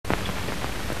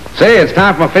Say, it's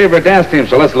time for my favorite dance team,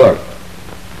 so let's look.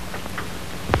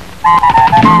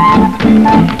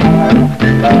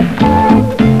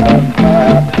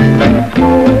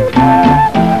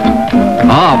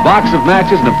 A box of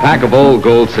matches and a pack of Old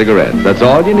Gold cigarettes. That's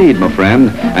all you need, my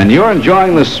friend. And you're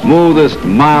enjoying the smoothest,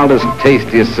 mildest,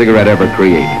 tastiest cigarette ever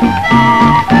created.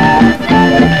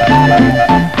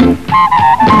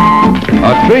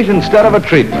 A treat instead of a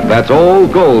treatment. That's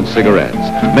Old Gold cigarettes.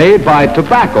 Made by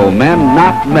tobacco men,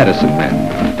 not medicine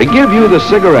men. To give you the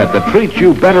cigarette that treats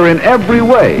you better in every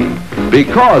way.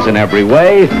 Because in every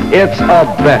way, it's a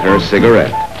better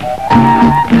cigarette.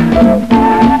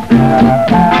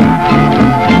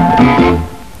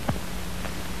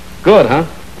 Good, huh?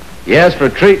 Yes, for a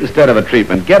treat instead of a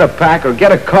treatment. Get a pack or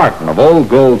get a carton of Old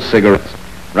Gold cigarettes.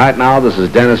 Right now, this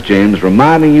is Dennis James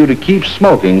reminding you to keep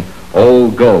smoking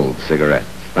Old Gold cigarettes.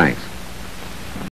 Thanks.